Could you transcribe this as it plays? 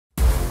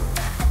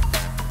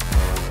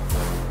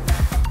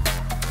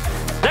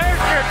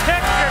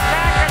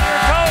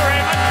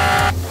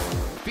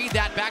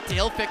to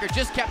Hilfiger,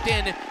 just kept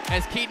in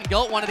as Keaton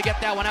Galt wanted to get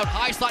that one out.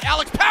 High slot,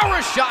 Alex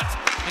Power shot,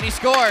 and he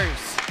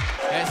scores.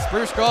 As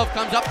Spruce Grove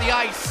comes up the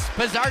ice,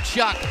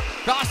 Pizarchuk,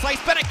 cross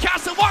ice,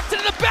 Benacasa walks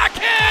into the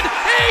backhand,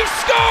 he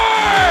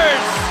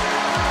scores!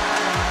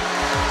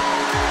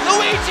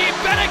 Luigi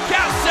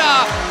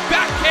Benacasa,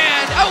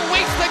 backhand,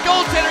 outweights the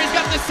goaltender, he's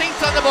got the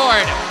Saints on the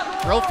board.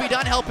 Brophy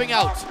Dunn helping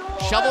out,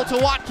 shovel to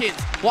Watkins,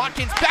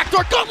 Watkins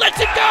backdoor, Galt lets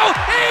it go,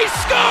 he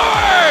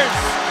scores!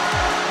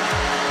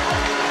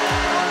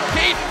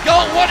 Keith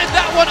Galt wanted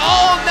that one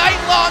all night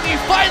long, he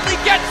finally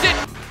gets it!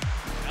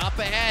 Up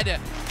ahead,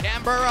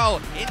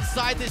 Tamburo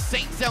inside the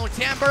Saint zone.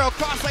 Tamburo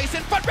cross ice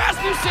in front.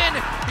 Rasmussen,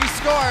 he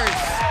scores.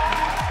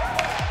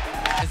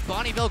 As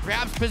Bonnyville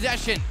grabs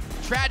possession,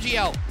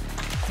 Tragio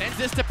sends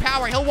this to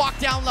Power. He'll walk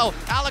down low.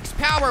 Alex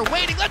Power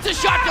waiting, lets a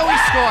shot go. He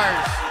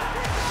scores.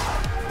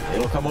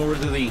 It'll come over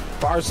to the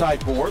far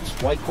side boards.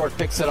 Whitecourt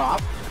picks it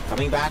off.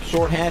 Coming back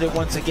shorthanded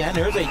once again.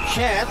 There's a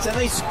chance, and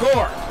they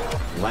score.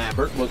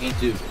 Lambert looking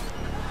to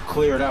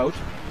clear it out.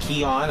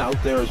 Keon out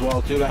there as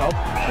well too to help.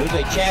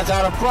 There's a chance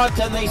out in front,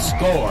 and they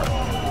score.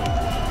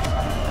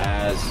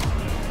 As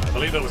I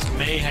believe it was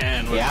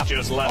Mahan was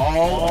just left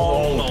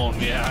all alone.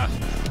 Yeah.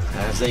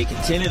 As they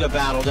continue to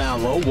battle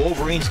down low,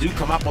 Wolverines do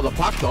come up with a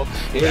puck though.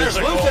 There's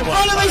a goal in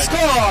front, and they score.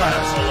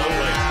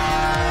 Absolutely.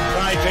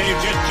 Right, Dave.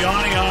 Just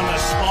Johnny on the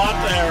spot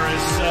there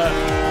as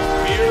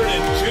Beard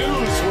and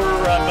Twos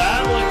were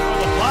battling for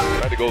the puck.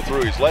 Trying to go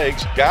through his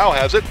legs. Gow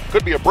has it.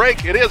 Could be a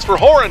break. It is for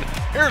Horan.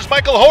 Here's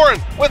Michael Horan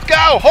with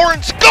Gow.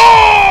 Horan scores!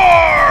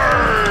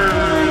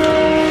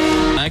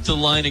 Back to the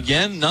line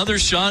again. Another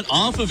shot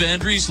off of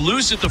Andries.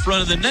 Loose at the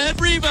front of the net.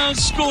 Rebound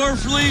score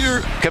for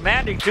Leader.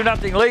 Commanding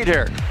 2-0 lead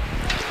here.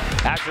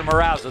 After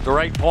Mraz at the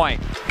right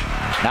point.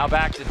 Now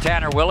back to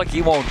Tanner Willick.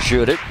 He won't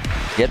shoot it.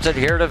 Gets it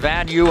here to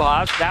Van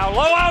Uhoff. Now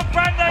low out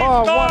front. They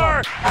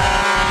score!